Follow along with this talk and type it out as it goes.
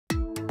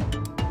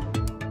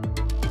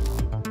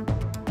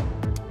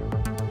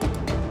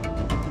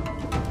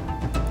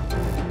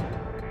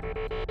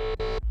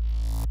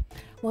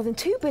More than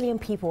 2 billion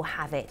people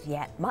have it,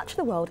 yet much of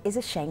the world is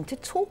ashamed to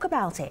talk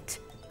about it.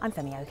 I'm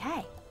Femi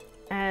OK.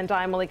 And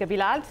I'm Malika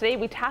Bilal. Today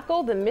we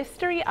tackle the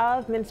mystery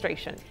of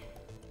menstruation.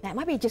 Now, it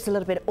might be just a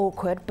little bit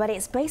awkward, but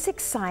it's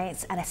basic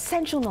science and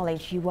essential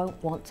knowledge you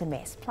won't want to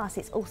miss. Plus,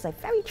 it's also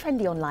very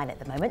trendy online at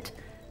the moment,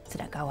 so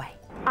don't go away.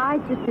 I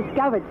just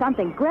discovered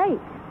something great.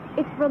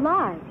 It's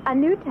Rely, a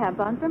new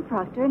tampon from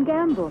Procter &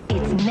 Gamble.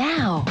 It's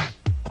now.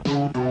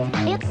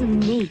 It's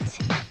neat.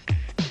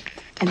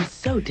 And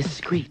so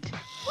discreet.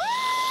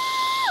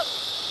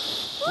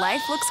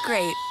 Life looks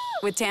great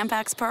with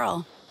Tampax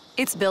Pearl.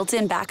 Its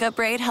built-in backup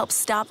braid helps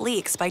stop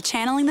leaks by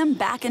channeling them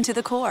back into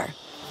the core.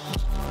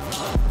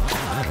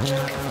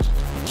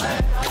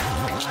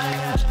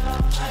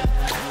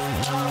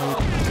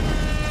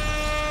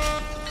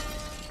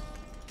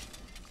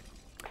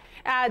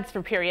 Ads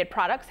for period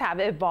products have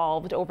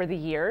evolved over the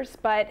years,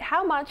 but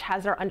how much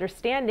has our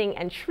understanding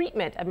and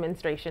treatment of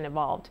menstruation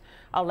evolved?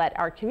 I'll let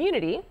our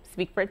community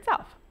speak for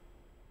itself.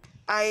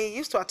 I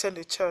used to attend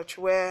a church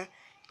where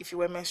if you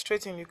were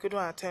menstruating, you couldn't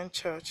attend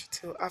church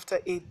till after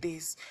 8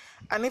 days.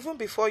 And even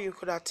before you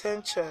could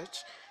attend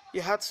church,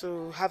 you had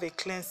to have a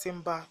cleansing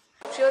bath.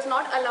 She was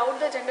not allowed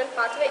the general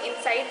pathway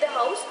inside the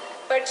house,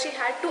 but she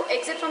had to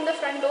exit from the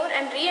front door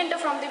and re-enter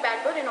from the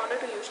back door in order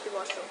to use the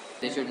washroom.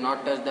 They should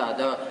not touch the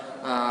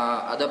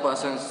other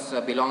person's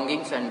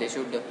belongings, and they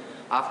should,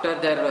 after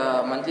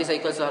their monthly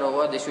cycles are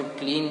over, they should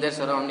clean their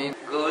surroundings.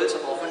 Girls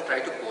often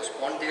try to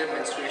postpone their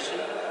menstruation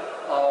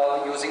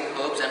using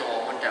herbs and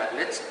hormone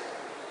tablets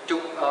to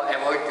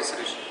avoid this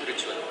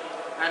ritual,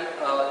 and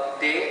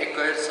they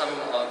occur some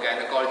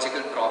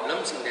gynecological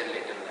problems in their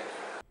later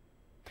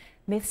life.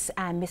 Myths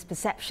and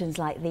misperceptions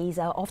like these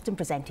are often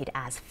presented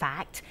as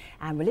fact,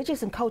 and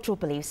religious and cultural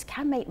beliefs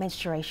can make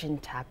menstruation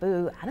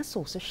taboo and a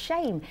source of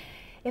shame.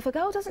 If a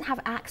girl doesn't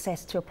have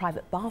access to a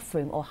private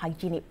bathroom or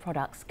hygienic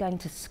products, going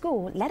to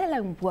school, let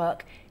alone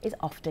work, is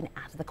often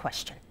out of the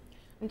question.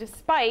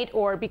 Despite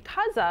or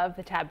because of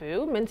the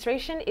taboo,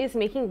 menstruation is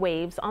making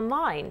waves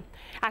online.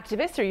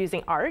 Activists are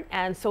using art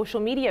and social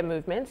media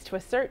movements to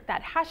assert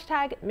that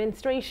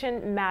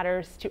 #menstruation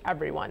matters to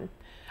everyone.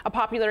 A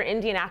popular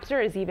Indian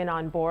actor is even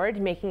on board,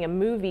 making a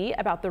movie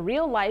about the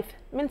real-life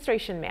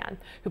menstruation man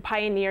who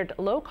pioneered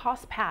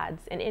low-cost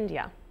pads in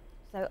India.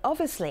 So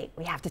obviously,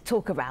 we have to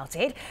talk about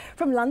it.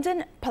 From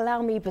London,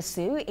 Palaumi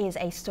Basu is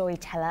a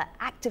storyteller,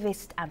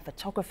 activist and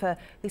photographer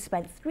who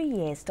spent 3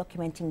 years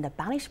documenting the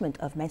banishment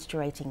of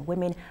menstruating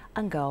women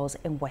and girls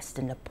in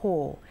Western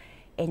Nepal.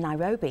 In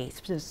Nairobi,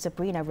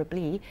 Sabrina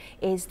Rabli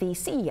is the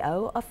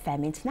CEO of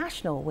Femme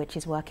International, which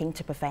is working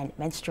to prevent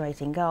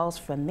menstruating girls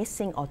from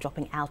missing or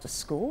dropping out of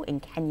school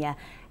in Kenya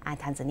and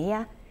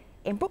Tanzania.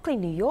 In Brooklyn,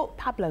 New York,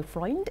 Pablo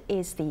Freund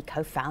is the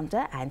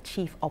co-founder and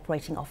chief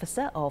operating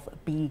officer of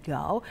Be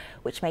Girl,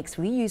 which makes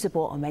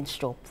reusable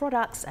menstrual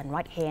products. And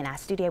right here in our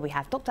studio, we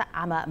have Dr.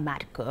 Amma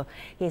Madko.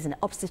 He is an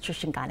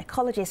obstetrician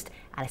gynecologist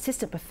and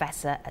assistant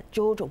professor at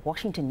George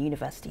Washington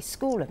University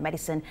School of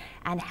Medicine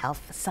and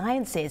Health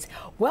Sciences.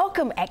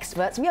 Welcome,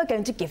 experts. We are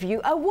going to give you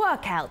a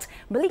workout.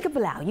 Malika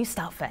Bilal, you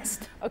start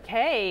first.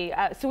 Okay,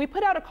 so we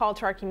put out a call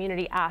to our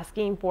community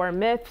asking for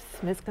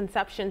myths,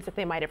 misconceptions that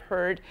they might have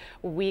heard.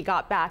 We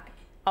got back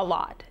a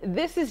lot.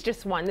 This is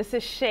just one. This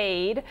is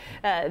Shade.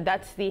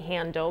 That's the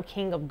handle.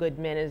 King of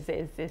Goodman is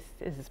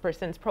this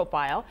person's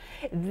profile.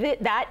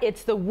 That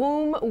it's the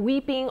womb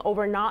weeping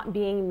over not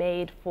being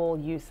made full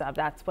use of.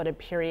 That's what a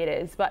period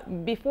is.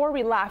 But before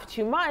we laugh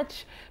too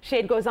much,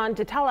 Shade goes on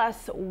to tell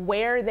us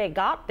where they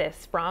got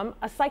this from.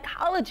 A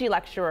psychology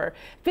lecturer,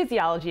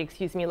 physiology,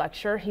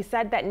 lecturer. He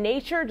said that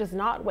nature does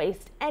not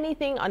waste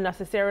anything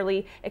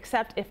unnecessarily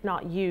except if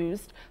not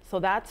used. So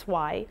that's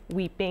why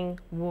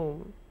weeping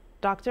womb.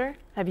 Doctor,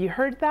 have you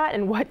heard that,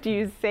 and what do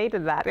you say to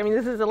that? I mean,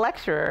 this is a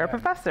lecturer, a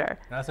professor.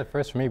 That's a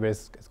first for me, but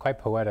it's quite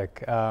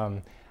poetic.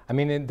 I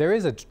mean, there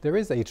is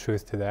a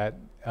truth to that.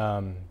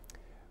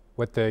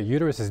 What the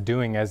uterus is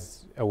doing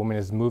as a woman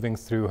is moving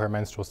through her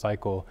menstrual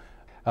cycle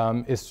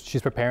is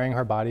she's preparing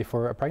her body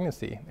for a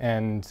pregnancy,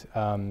 and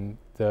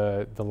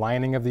the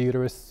lining of the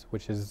uterus,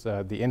 which is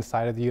the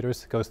inside of the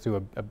uterus, goes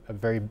through a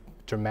very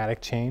dramatic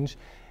change.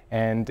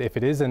 And if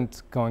it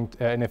isn't going,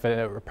 and if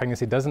a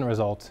pregnancy doesn't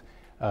result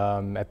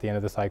at the end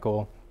of the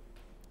cycle,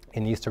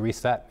 it needs to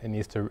reset. It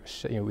needs to,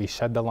 we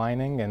shed the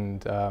lining and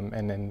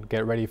then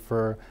get ready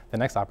for the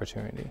next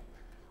opportunity.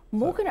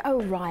 Morgan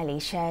O'Reilly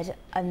shared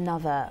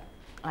another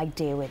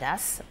idea with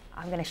us.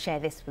 I'm going to share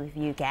this with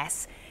you,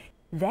 guests.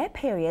 Their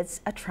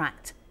periods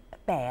attract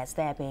bears,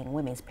 there being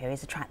women's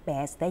periods attract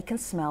bears. They can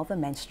smell the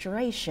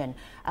menstruation.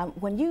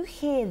 When you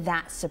hear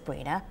that,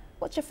 Sabrina,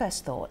 what's your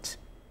first thought?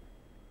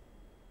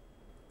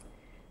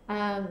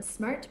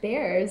 Smart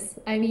bears.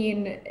 I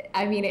mean,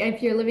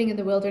 if you're living in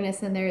the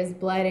wilderness and there is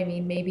blood, I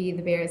mean, maybe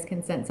the bears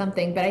can sense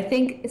something. But I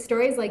think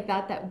stories like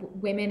that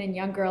women and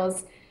young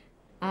girls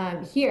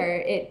hear,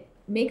 it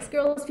makes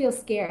girls feel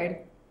scared,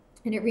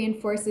 and it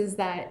reinforces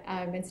that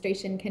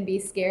menstruation can be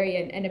scary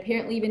and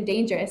apparently even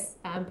dangerous,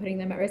 putting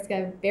them at risk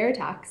of bear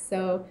attacks.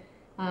 So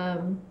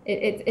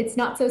it's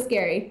not so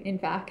scary, in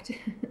fact.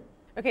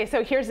 Okay,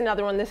 so here's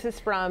another one. This is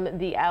from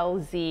the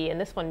LZ, and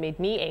this one made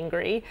me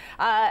angry.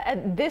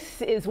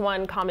 This is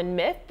one common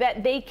myth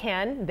that they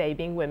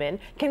being women,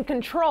 can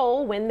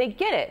control when they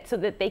get it so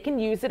that they can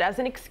use it as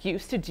an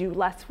excuse to do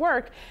less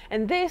work.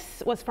 And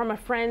this was from a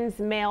friend's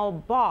male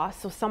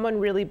boss, so someone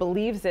really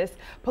believes this.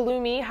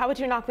 Palumi, how would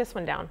you knock this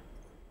one down?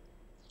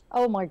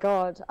 Oh my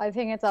God, I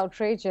think it's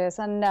outrageous.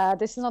 And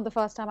this is not the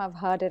first time I've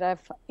heard it.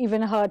 I've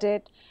even heard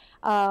it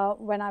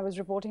when I was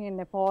reporting in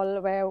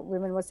Nepal, where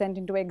women were sent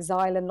into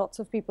exile, and lots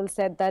of people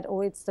said that,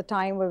 oh, it's the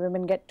time where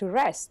women get to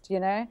rest, you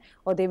know,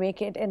 or they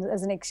make it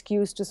as an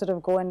excuse to sort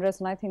of go and rest.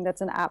 And I think that's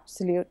an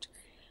absolute,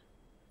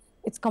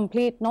 it's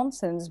complete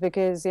nonsense,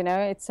 because, you know,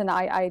 it's an,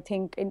 I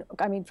think,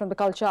 I mean, from the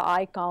culture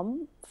I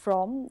come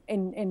from,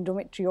 in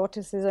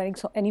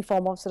endometriosis or any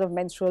form of sort of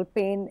menstrual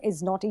pain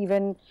is not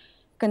even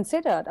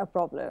considered a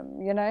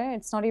problem, you know.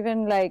 It's not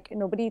even like,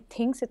 nobody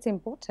thinks it's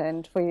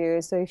important for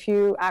you. So if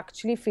you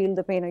actually feel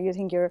the pain, or you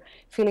think you're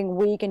feeling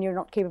weak and you're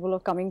not capable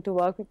of coming to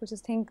work, people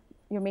just think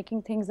you're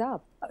making things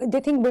up.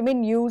 They think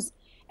women use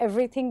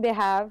everything they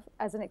have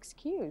as an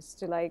excuse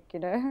to, like, you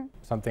know.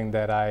 Something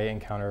that I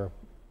encounter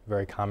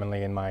very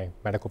commonly in my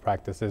medical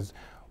practice is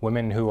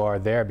women who are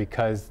there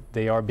because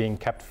they are being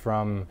kept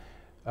from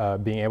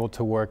being able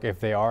to work if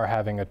they are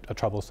having a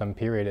troublesome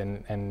period,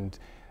 and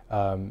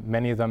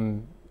many of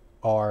them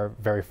are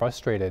very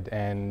frustrated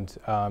and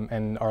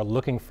are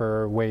looking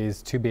for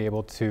ways to be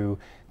able to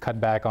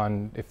cut back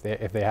on, if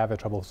they have a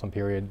troublesome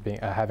period,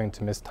 having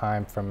to miss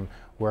time from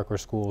work or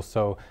school.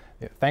 So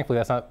thankfully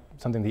that's not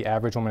something the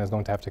average woman is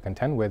going to have to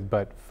contend with,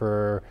 but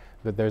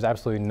there's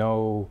absolutely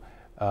no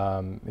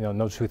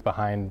no truth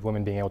behind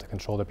women being able to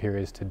control their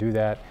periods to do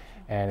that.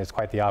 And it's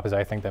quite the opposite.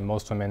 I think that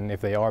most women, if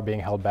they are being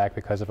held back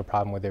because of a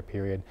problem with their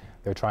period,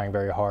 they're trying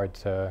very hard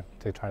to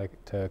try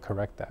to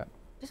correct that.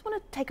 Just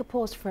want to take a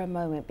pause for a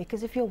moment,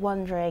 because if you're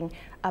wondering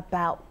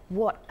about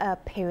what a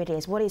period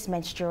is, what is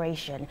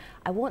menstruation,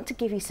 I want to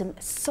give you some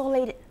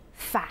solid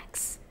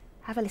facts.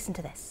 Have a listen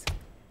to this.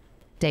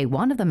 Day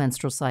 1 of the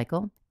menstrual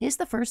cycle is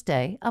the first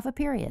day of a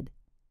period.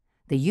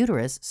 The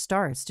uterus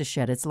starts to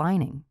shed its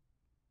lining.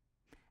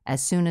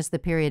 As soon as the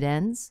period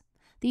ends,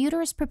 the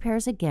uterus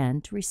prepares again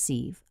to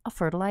receive a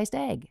fertilized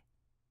egg.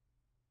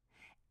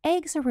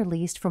 Eggs are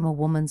released from a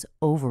woman's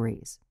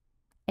ovaries.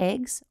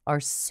 Eggs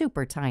are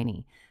super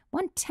tiny,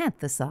 1/10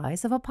 the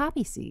size of a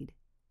poppy seed.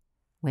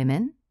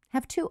 Women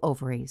have 2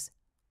 ovaries,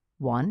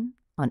 one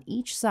on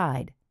each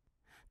side.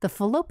 The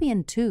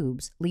fallopian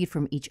tubes lead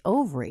from each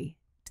ovary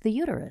to the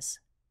uterus.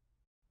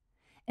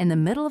 In the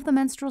middle of the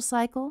menstrual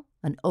cycle,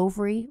 an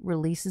ovary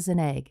releases an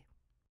egg.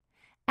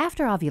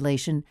 After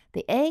ovulation,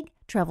 the egg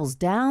travels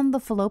down the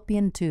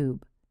fallopian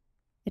tube.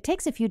 It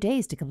takes a few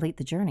days to complete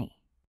the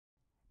journey.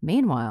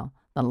 Meanwhile,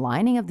 the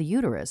lining of the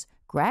uterus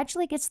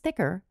gradually gets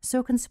thicker so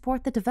it can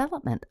support the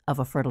development of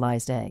a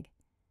fertilized egg.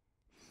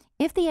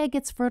 If the egg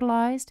gets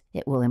fertilized,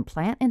 it will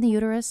implant in the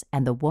uterus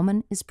and the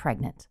woman is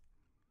pregnant.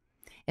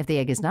 If the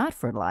egg is not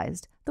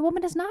fertilized, the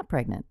woman is not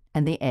pregnant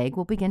and the egg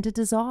will begin to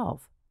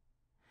dissolve.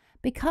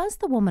 Because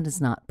the woman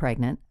is not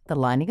pregnant, the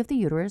lining of the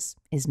uterus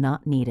is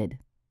not needed.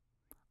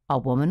 A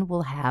woman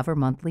will have her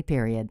monthly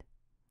period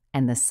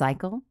and the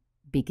cycle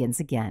begins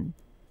again.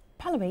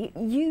 Palumi,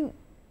 you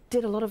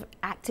did a lot of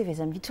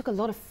activism. You took a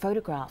lot of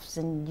photographs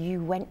and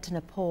you went to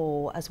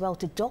Nepal as well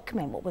to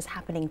document what was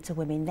happening to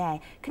women there.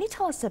 Can you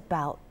tell us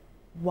about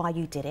why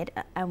you did it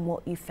and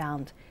what you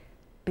found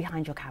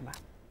behind your camera?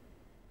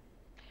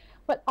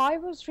 Well, I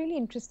was really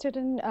interested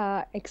in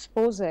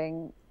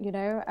exposing,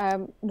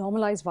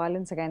 normalized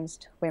violence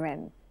against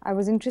women. I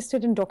was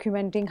interested in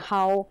documenting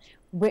how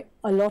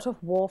a lot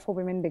of war for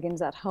women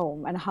begins at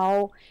home, and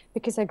how,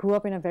 because I grew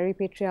up in a very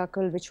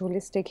patriarchal,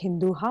 ritualistic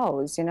Hindu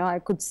house, I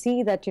could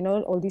see that,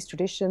 all these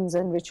traditions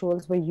and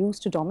rituals were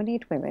used to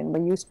dominate women, were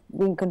used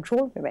to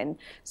control women.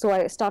 So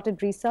I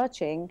started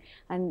researching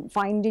and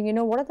finding,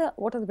 what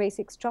are the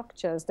basic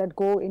structures that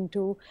go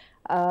into,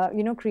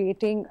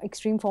 creating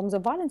extreme forms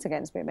of violence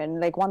against women.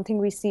 Like, one thing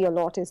we see a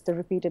lot is the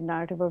repeated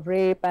narrative of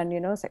rape and,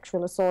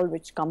 sexual assault,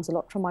 which comes a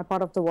lot from my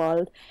part of the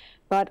world.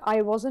 But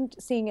I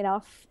wasn't seeing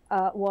enough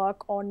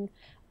work on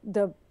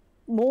the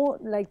more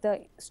like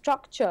the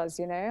structures,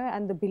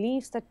 and the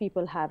beliefs that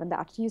people have and the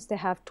attitudes they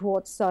have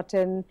towards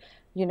certain,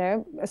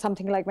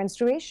 something like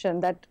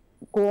menstruation, that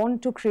go on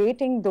to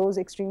creating those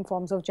extreme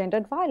forms of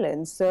gendered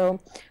violence.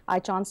 So I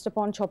chanced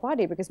upon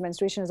Chopadi because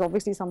menstruation is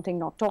obviously something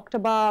not talked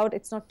about.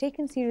 It's not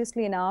taken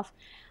seriously enough.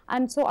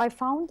 And so I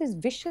found this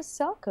vicious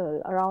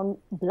circle around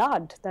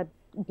blood that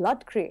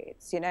blood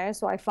creates,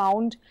 So I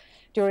found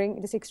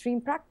during this extreme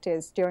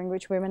practice, during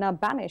which women are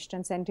banished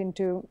and sent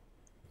into,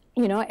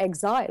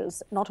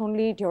 exiles, not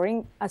only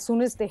as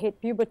soon as they hit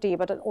puberty,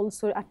 but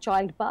also at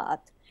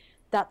childbirth.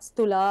 That's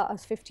Tula, a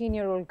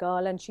 15-year-old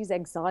girl, and she's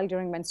exiled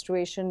during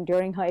menstruation.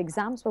 During her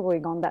exams were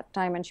going on that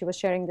time, and she was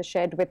sharing the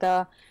shed with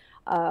a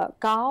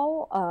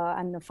cow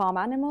and the farm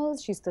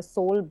animals. She's the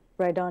sole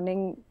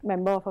bread-earning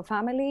member of her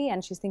family,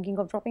 and she's thinking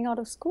of dropping out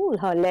of school.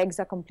 Her legs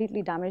are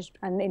completely damaged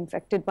and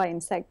infected by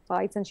insect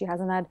bites, and she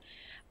hasn't had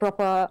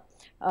proper,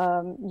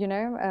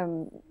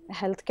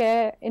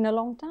 healthcare in a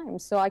long time.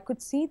 So I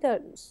could see the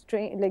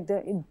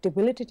the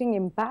debilitating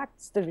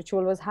impacts the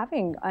ritual was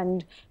having, and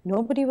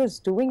nobody was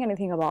doing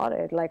anything about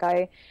it. Like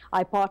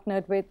I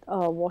partnered with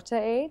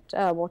WaterAid.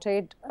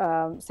 WaterAid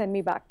sent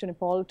me back to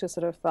Nepal to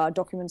sort of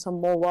document some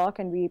more work,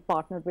 and we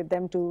partnered with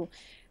them to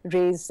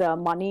raise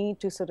money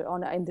to sort of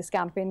in this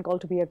campaign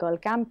called To Be a Girl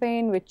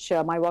campaign, which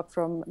my work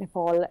from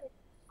Nepal,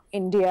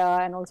 India,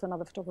 and also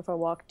another photographer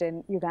worked in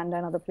Uganda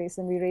and other places,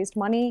 and we raised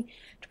money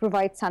to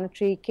provide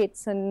sanitary kits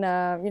and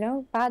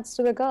pads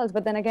to the girls.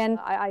 But then again,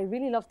 I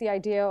really love the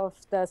idea of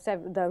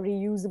the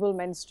reusable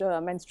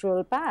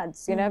menstrual pads,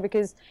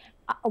 because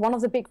one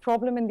of the big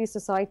problem in these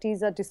societies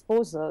are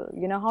disposal.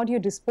 How do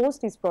you dispose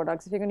these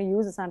products? If you're going to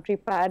use a sanitary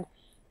pad,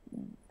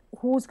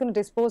 who's going to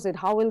dispose it?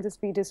 How will this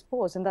be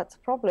disposed? And that's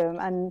a problem.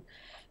 And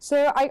so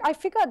I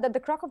figured that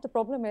the crux of the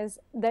problem is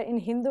that in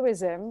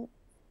Hinduism,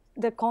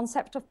 the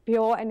concept of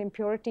pure and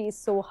impurity is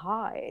so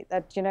high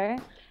that,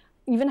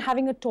 even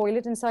having a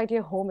toilet inside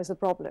your home is a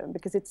problem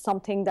because it's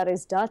something that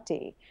is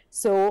dirty.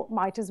 So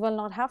might as well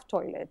not have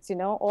toilets,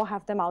 or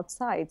have them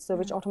outside. So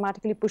which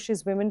automatically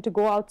pushes women to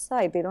go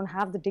outside. They don't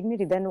have the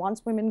dignity. Then once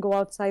women go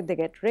outside, they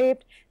get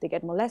raped, they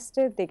get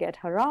molested, they get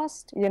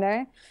harassed,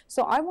 So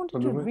I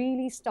wanted to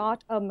really start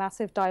a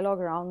massive dialogue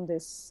around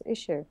this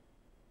issue.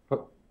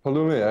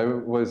 Palumi, I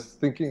was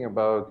thinking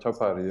about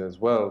chapari as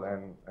well,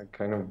 and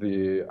kind of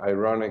the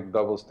ironic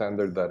double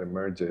standard that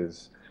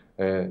emerges.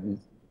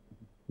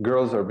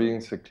 Girls are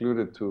being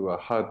secluded to a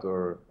hut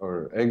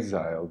or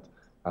exiled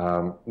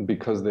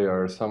because they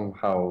are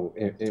somehow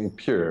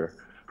impure.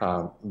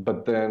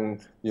 But then,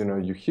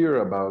 you hear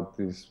about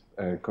this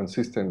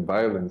consistent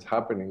violence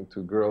happening to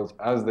girls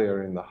as they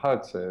are in the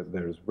huts.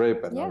 There's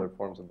rape and other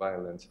forms of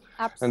violence.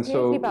 Absolutely,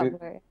 and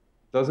so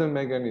doesn't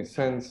make any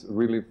sense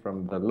really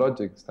from the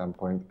logic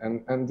standpoint.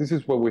 And this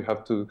is what we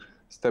have to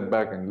step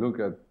back and look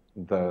at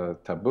the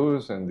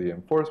taboos and the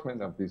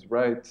enforcement of these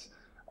rights.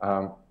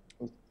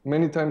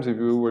 Many times if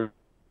you were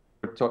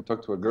to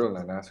talk to a girl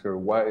and ask her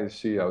why is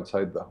she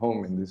outside the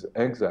home in this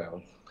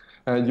exile,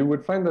 you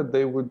would find that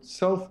they would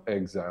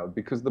self-exile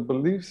because the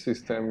belief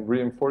system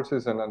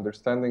reinforces an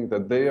understanding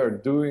that they are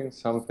doing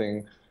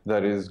something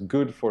that is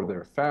good for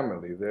their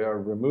family. They are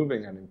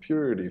removing an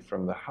impurity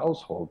from the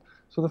household.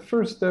 So the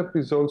first step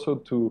is also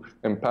to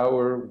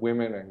empower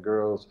women and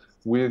girls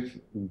with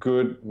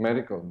good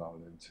medical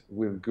knowledge,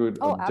 with good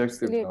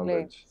objective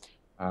knowledge.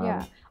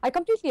 Yeah, I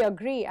completely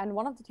agree. And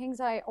one of the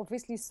things I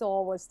obviously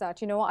saw was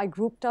that, I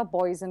grouped up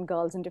boys and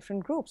girls in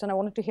different groups, and I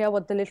wanted to hear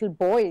what the little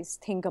boys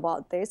think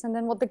about this and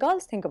then what the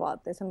girls think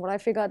about this. And what I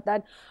figured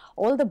that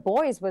all the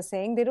boys were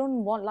saying they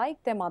don't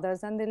like their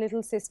mothers and their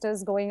little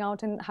sisters going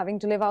out and having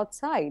to live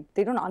outside.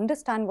 They don't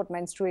understand what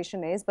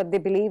menstruation is, but they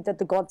believe that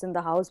the gods in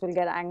the house will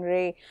get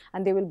angry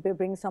and they will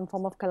bring some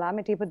form of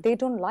calamity, but they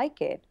don't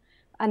like it.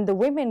 And the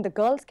women, the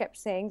girls kept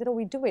saying that,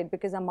 we do it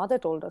because our mother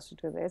told us to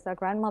do this, our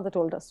grandmother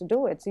told us to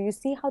do it. So you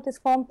see how this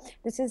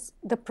is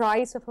the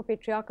price of a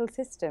patriarchal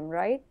system,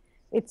 right?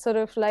 It's sort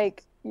of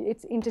like,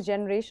 it's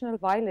intergenerational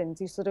violence.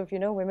 You sort of,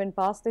 women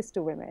pass this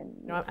to women.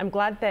 I'm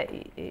glad that,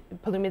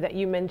 Palumi, that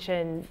you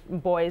mentioned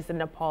boys in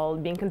Nepal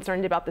being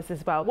concerned about this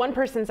as well. One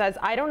person says,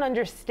 I don't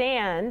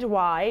understand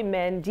why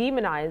men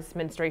demonize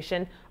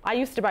menstruation. I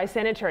used to buy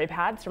sanitary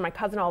pads for my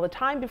cousin all the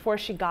time before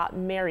she got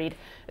married,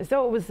 as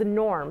though it was the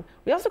norm.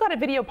 We also got a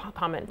video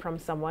comment from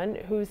someone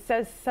who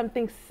says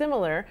something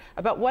similar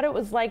about what it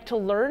was like to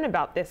learn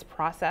about this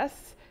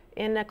process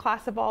in a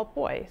class of all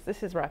boys.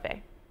 This is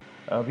Rafe.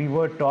 We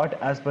were taught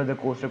as per the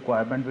course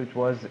requirement, which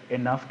was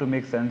enough to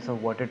make sense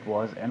of what it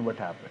was and what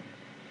happened.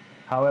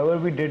 However,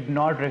 we did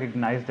not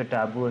recognize the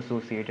taboo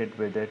associated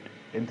with it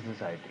in the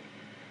society.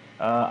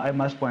 I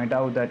must point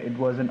out that it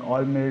was an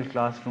all-male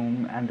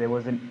classroom and there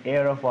was an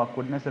air of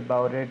awkwardness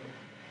about it.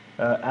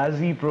 As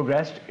we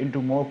progressed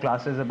into more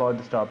classes about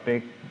this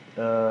topic,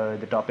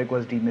 the topic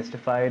was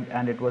demystified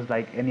and it was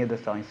like any other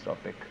science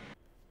topic.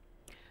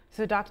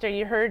 So, Doctor,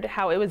 you heard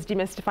how it was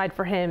demystified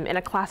for him in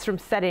a classroom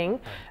setting.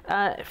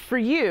 For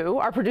you,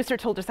 our producer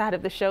told us ahead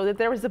of the show that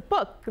there was a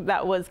book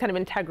that was kind of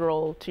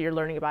integral to your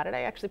learning about it.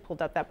 I actually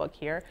pulled up that book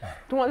here.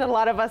 The one that a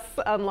lot of us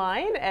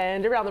online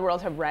and around the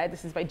world have read.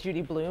 This is by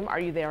Judy Blume,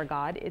 Are You There,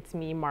 God? It's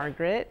Me,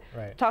 Margaret.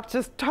 Right. Talk to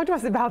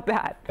us about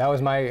that. That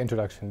was my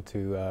introduction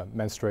to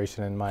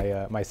menstruation, and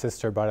my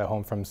sister brought it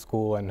home from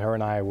school, and her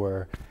and I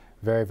were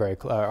very, very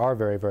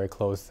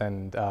close,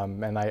 and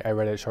I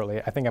read it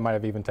shortly. I think I might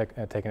have even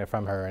taken it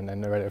from her and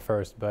then read it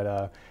first.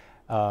 But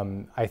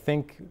I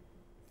think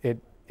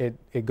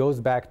it goes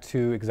back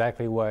to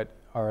exactly what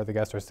our other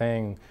guests are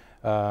saying,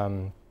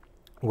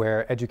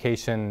 where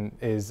education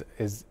is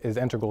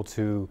integral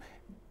to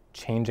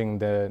changing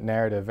the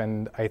narrative,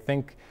 and I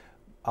think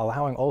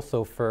allowing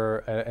also for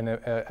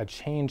a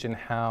change in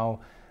how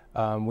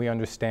we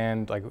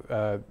understand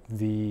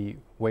the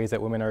ways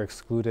that women are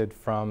excluded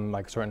from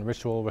certain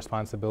ritual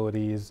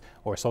responsibilities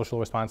or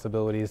social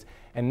responsibilities,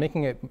 and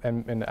making it.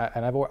 And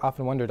I've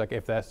often wondered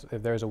if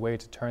there's a way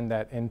to turn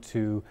that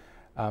into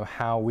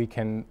how we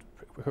can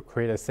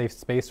create a safe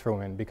space for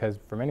women, because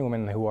for many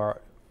women who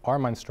are are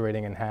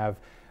menstruating and have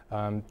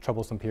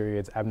troublesome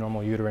periods,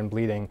 abnormal uterine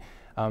bleeding,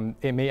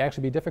 it may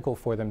actually be difficult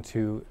for them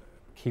to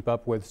keep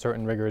up with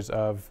certain rigors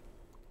of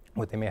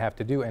what they may have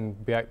to do, and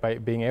by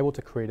being able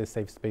to create a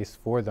safe space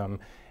for them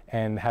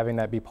and having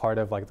that be part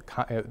of like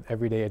the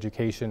everyday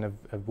education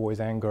of boys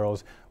and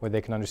girls, where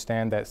they can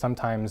understand that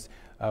sometimes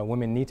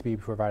women need to be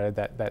provided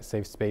that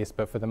safe space,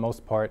 but for the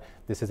most part,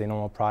 this is a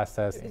normal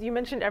process. You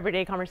mentioned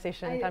everyday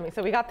conversation, Tami.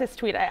 So we got this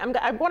tweet.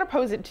 I want to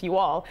pose it to you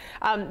all.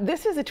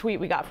 This is a tweet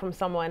we got from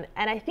someone,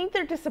 and I think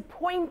they're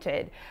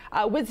disappointed.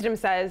 Wisdom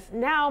says,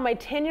 now my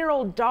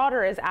 10-year-old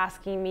daughter is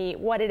asking me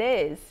what it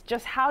is.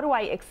 Just how do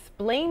I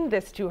explain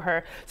this to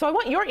her? So I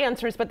want your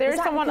answers, but there's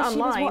someone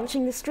online. She was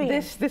watching the stream.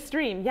 The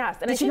stream, yes.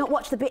 And Did she not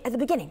watch the bit at the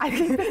beginning? I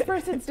think this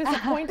person's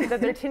disappointed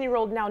that their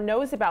 10-year-old now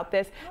knows about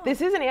this.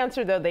 This is an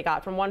answer, though, they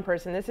got from one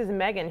person. This is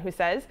Megan, who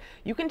says,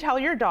 you can tell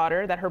your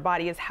daughter that her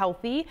body is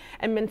healthy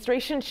and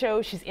menstruation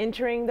shows she's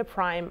entering the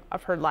prime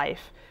of her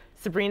life.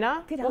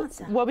 Sabrina, good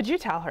answer. What would you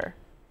tell her?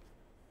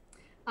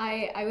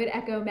 I would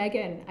echo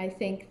Megan. I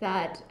think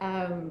that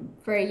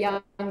for a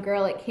young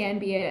girl, it can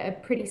be a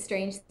pretty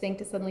strange thing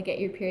to suddenly get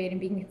your period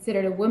and being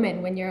considered a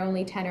woman when you're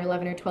only 10 or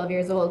 11 or 12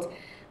 years old.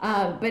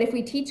 But if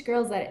we teach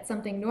girls that it's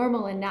something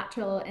normal and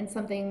natural and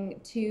something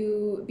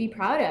to be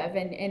proud of,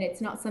 and it's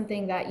not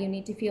something that you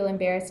need to feel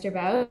embarrassed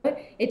about,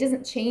 it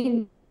doesn't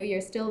change.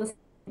 You're still the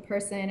same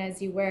person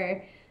as you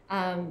were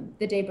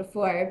the day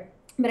before.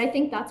 But I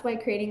think that's why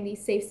creating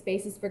these safe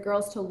spaces for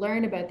girls to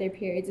learn about their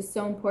periods is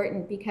so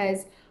important,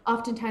 because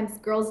oftentimes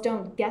girls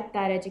don't get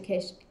that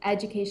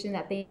education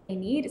that they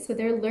need. So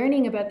they're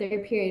learning about their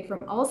period from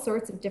all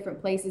sorts of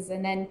different places,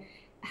 and then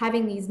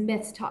having these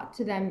myths taught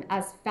to them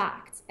as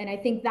facts. And I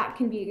think that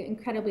can be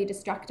incredibly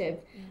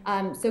destructive.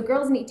 So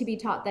girls need to be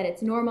taught that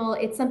it's normal.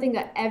 It's something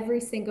that every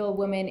single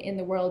woman in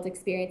the world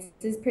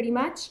experiences pretty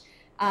much.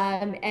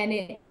 And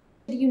it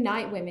should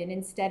unite women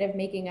instead of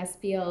making us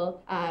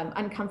feel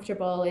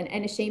uncomfortable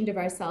and ashamed of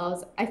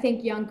ourselves. I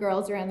think young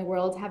girls around the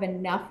world have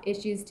enough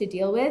issues to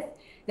deal with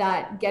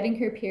that getting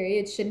her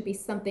period shouldn't be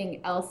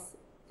something else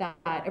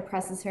that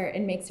oppresses her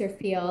and makes her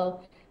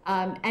feel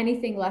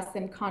anything less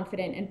than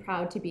confident and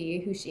proud to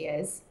be who she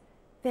is.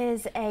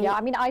 Yeah,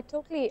 I mean, I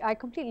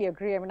completely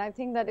agree. I mean, I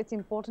think that it's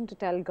important to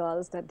tell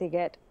girls that they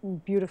get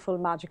beautiful,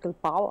 magical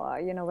power,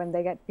 you know, when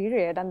they get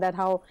period, and that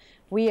how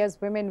we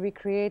as women, we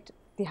create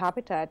the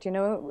habitat, you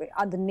know,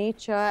 the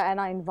nature and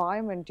our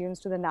environment tunes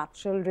to the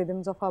natural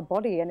rhythms of our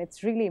body. And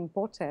it's really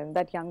important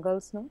that young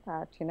girls know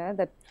that, you know,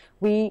 that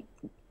we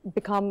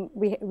come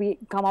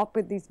up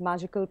with these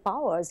magical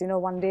powers, you know,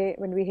 one day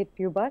when we hit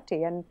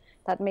puberty, and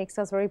that makes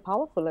us very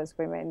powerful as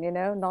women, you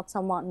know, not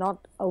something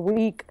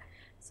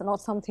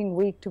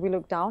weak to be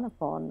looked down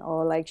upon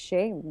or like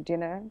shamed, you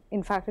know.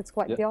 In fact, it's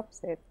quite the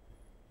opposite.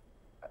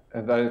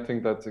 And I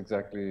think that's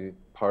exactly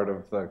part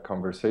of the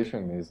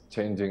conversation, is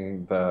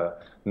changing the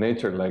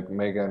nature. Like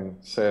Megan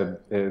said,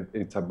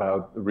 it's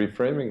about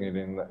reframing it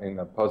in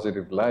a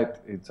positive light.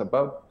 It's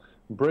about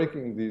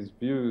breaking these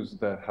views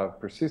that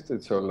have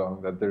persisted so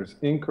long, that there's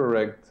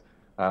incorrect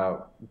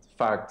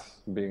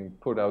facts being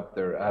put out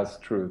there as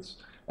truths.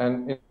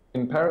 And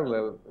in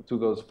parallel to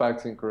those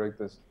facts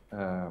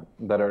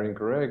that are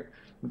incorrect,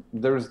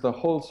 there's the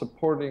whole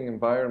supporting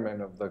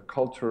environment of the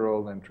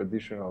cultural and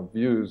traditional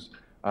views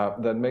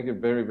that make it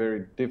very,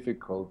 very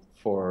difficult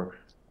for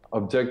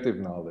objective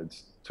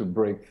knowledge to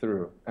break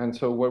through. And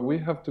so what we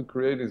have to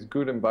create is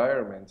good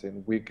environments,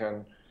 and we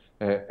can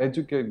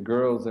educate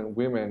girls and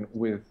women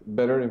with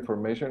better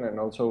information and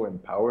also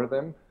empower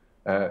them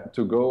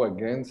to go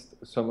against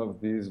some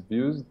of these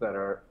views that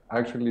are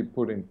actually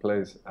put in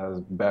place as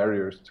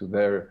barriers to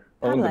their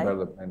own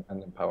development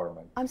and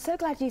empowerment. I'm so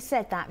glad you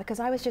said that, because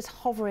I was just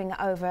hovering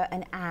over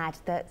an ad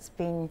that's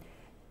been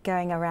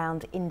going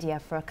around India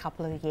for a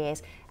couple of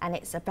years, and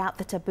it's about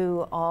the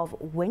taboo of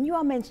when you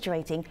are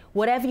menstruating,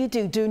 whatever you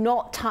do, do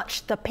not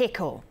touch the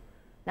pickle.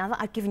 Now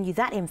that I've given you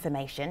that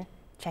information,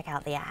 check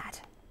out the ad.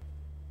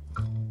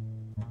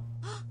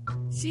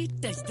 She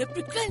touched the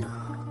pickle.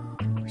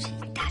 She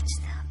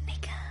touched the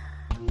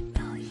pickle.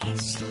 Oh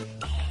yes, she did.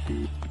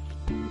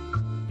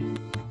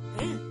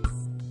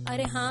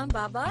 Arey haan,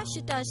 Baba,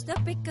 she touched the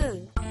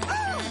pickle.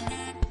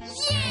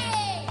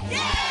 Yay!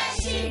 Yeah,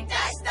 she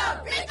touched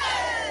the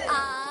pickle.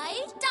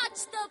 I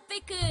touched the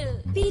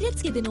pickle.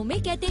 Periods के दिनों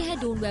में कहते हैं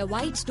don't wear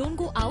whites, don't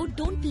go out,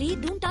 don't play,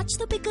 don't touch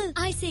the pickle.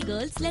 I say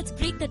girls, let's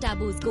break the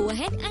taboos. Go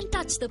ahead and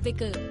touch the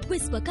pickle.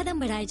 Whisper, kadam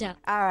बढ़ाए जा.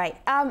 All right.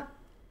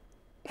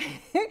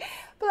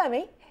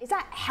 Palami, is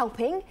that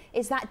helping?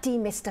 Is that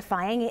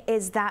demystifying?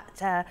 Is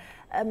that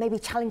maybe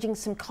challenging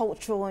some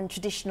cultural and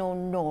traditional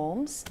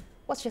norms?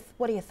 What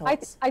are your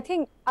thoughts? I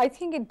think I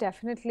think it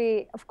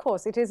definitely, of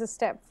course, it is a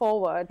step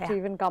forward to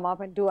even come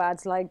up and do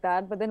ads like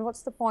that. But then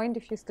what's the point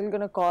if you're still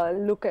going to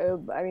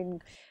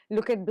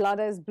look at blood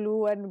as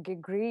blue and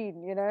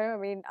green, you know? I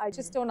mean, I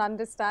just don't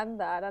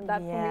understand that. And that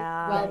for me.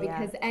 Well,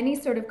 because any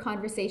sort of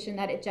conversation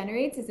that it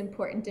generates is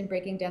important in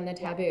breaking down the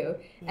taboo.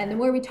 And the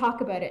more we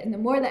talk about it and the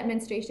more that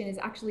menstruation is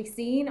actually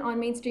seen on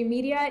mainstream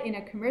media, in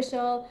a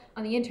commercial,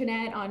 on the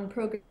internet, on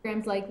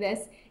programs like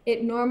this,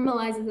 it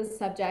normalizes the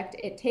subject.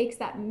 It takes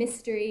that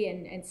mystery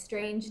and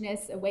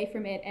strangeness away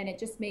from it, and it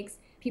just makes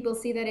people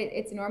see that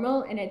it's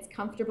normal and it's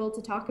comfortable to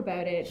talk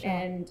about it,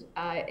 and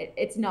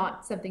it's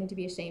not something to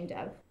be ashamed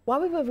of.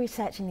 While we were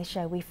researching this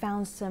show, we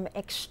found some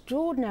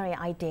extraordinary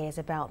ideas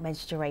about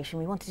menstruation.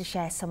 We wanted to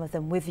share some of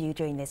them with you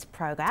during this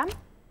program.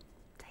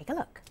 Take a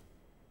look.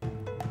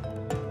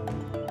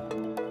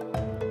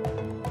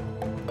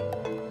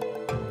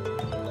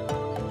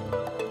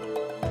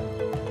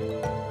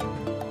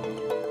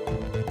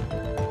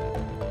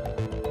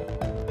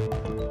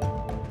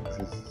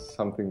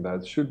 Something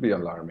that should be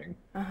alarming.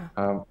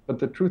 But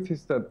the truth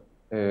is that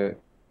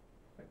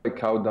like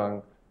cow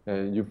dung,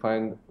 you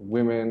find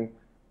women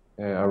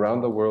around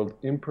the world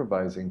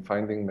improvising,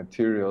 finding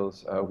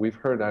materials. We've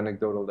heard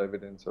anecdotal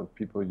evidence of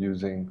people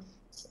using,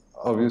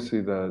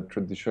 obviously, the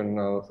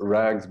traditional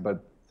rags,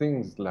 but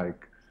things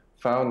like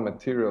found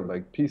material,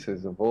 like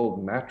pieces of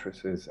old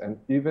mattresses, and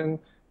even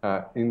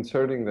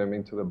inserting them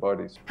into the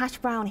bodies. Hash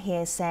Brown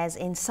here says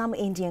in some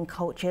Indian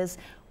cultures,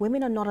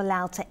 women are not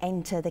allowed to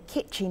enter the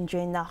kitchen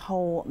during the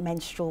whole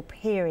menstrual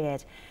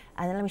period.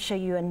 And then let me show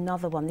you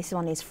another one. This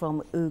one is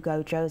from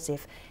Ugo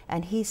Joseph,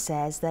 and he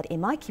says that in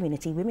my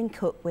community, women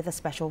cook with a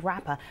special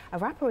wrapper. A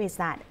wrapper is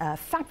that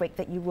fabric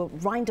that you will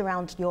wind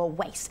around your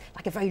waist,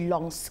 like a very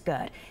long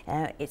skirt.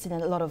 It's in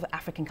a lot of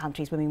African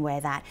countries, women wear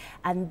that.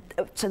 And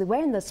so they're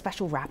wearing the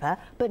special wrapper,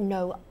 but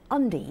no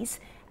undies.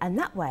 And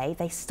that way,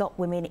 they stop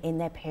women in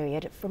their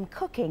period from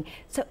cooking.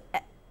 So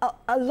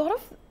a lot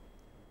of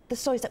the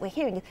stories that we're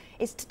hearing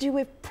is to do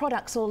with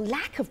products or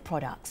lack of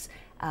products.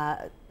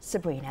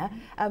 Sabrina,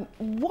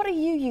 what are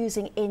you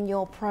using in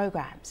your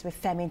programs with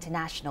Femme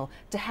International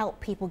to help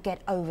people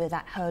get over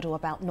that hurdle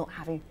about not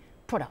having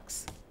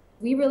products?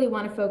 We really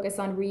want to focus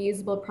on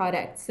reusable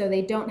products so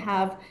they don't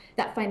have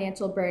that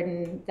financial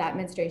burden that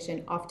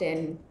menstruation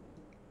often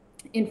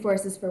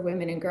enforces for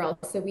women and girls.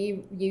 So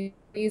we use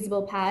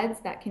reusable pads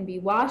that can be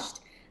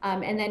washed,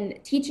 and then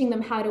teaching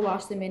them how to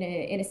wash them in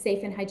a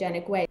safe and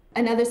hygienic way.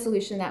 Another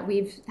solution that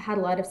we've had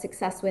a lot of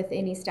success with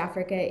in East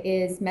Africa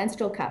is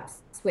menstrual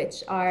cups,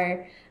 which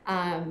are,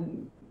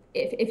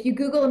 if you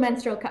Google a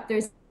menstrual cup,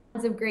 there's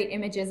tons of great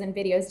images and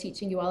videos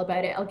teaching you all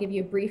about it. I'll give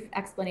you a brief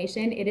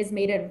explanation. It is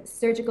made of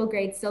surgical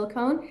grade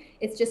silicone.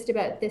 It's just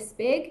about this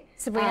big.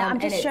 Sabrina, I'm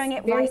just showing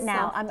it right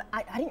now.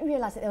 I didn't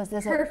realize that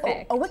there's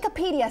a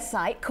Wikipedia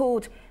site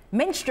called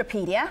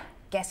Menstrupedia.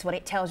 Guess what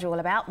it tells you all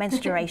about?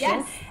 Menstruation.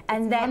 Yes,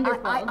 and then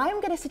I'm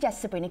going to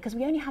suggest, Sabrina, because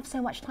we only have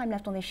so much time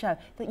left on this show,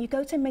 that you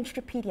go to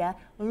Menstrupedia,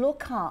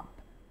 look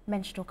up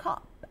menstrual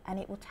cup, and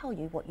it will tell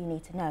you what you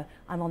need to know.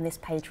 I'm on this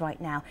page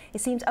right now. It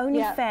seems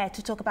only fair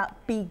to talk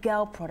about big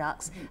girl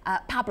products.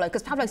 Pablo,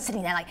 because Pablo's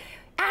sitting there like,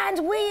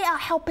 and we are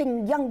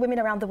helping young women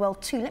around the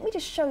world too. Let me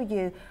just show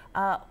you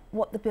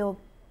what the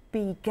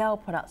big girl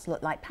products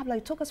look like. Pablo,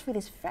 talk us through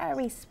this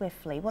very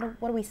swiftly. What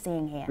are we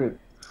seeing here? Good.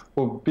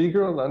 Well,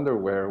 B-Girl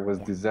underwear was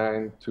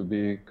designed to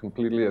be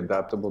completely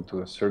adaptable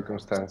to the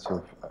circumstance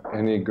of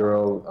any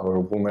girl or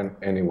woman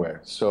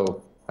anywhere.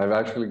 So I've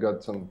actually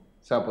got some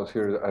samples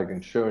here that I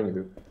can show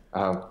you.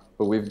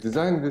 But we've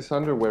designed this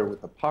underwear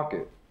with a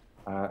pocket,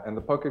 and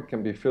the pocket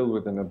can be filled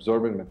with an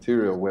absorbent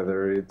material,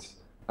 whether it's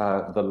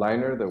the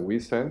liner that we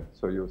send.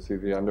 So you'll see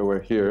the underwear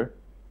here.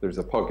 There's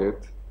a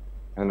pocket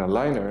and a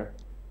liner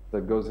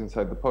that goes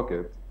inside the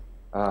pocket.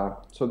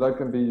 So that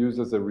can be used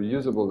as a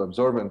reusable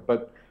absorbent.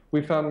 But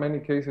we found many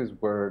cases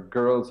where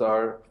girls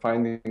are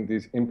finding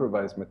these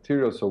improvised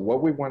materials. So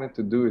what we wanted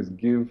to do is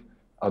give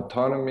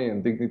autonomy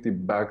and dignity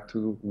back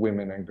to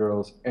women and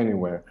girls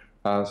anywhere.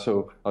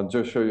 So I'll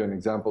just show you an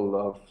example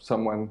of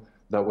someone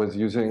that was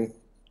using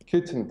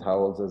kitchen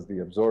towels as the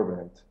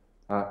absorbent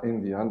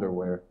in the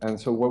underwear. And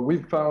so what we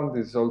found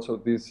is also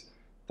this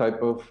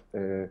type of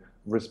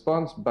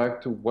response back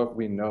to what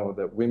we know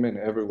that women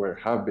everywhere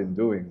have been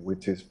doing,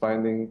 which is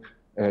finding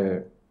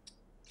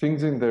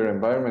things in their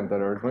environment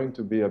that are going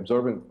to be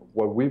absorbent.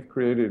 What we've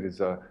created is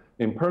an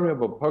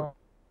impermeable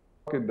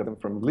pocket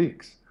from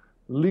leaks.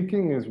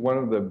 Leaking is one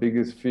of the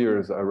biggest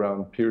fears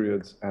around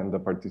periods and the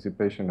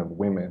participation of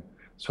women.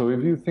 So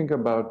if you think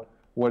about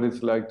what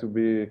it's like to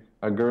be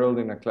a girl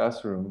in a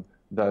classroom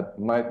that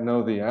might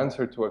know the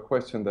answer to a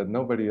question that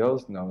nobody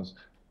else knows,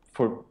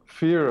 for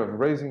fear of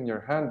raising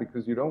your hand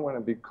because you don't want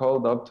to be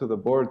called up to the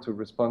board to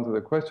respond to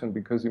the question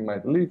because you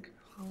might leak,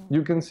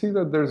 you can see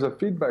that there's a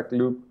feedback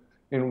loop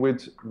in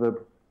which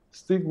the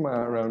stigma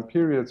around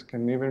periods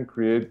can even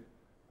create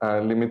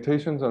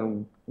limitations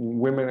on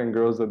women and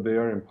girls that they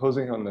are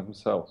imposing on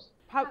themselves.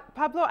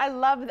 Pablo, I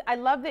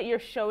love that you're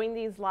showing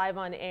these live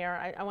on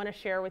air. I want to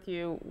share with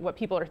you what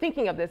people are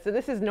thinking of this. So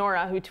this is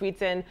Nora who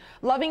tweets in,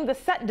 loving the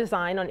set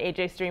design on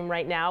AJ Stream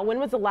right now. When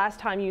was the last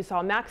time you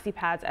saw maxi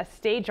pads as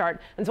stage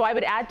art? And so I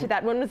would add to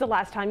that, when was the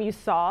last time you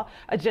saw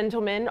a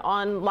gentleman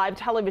on live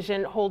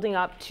television holding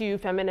up two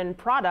feminine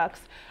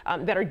products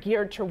that are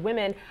geared to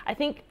women? I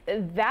think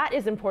that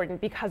is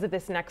important because of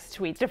this next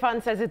tweet.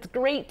 Stefan says, it's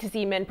great to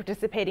see men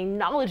participating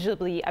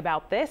knowledgeably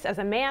about this. As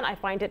a man, I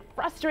find it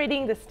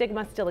frustrating the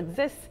stigma still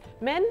exists.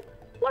 Men,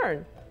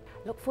 learn.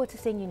 Look forward to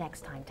seeing you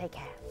next time. Take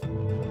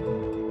care.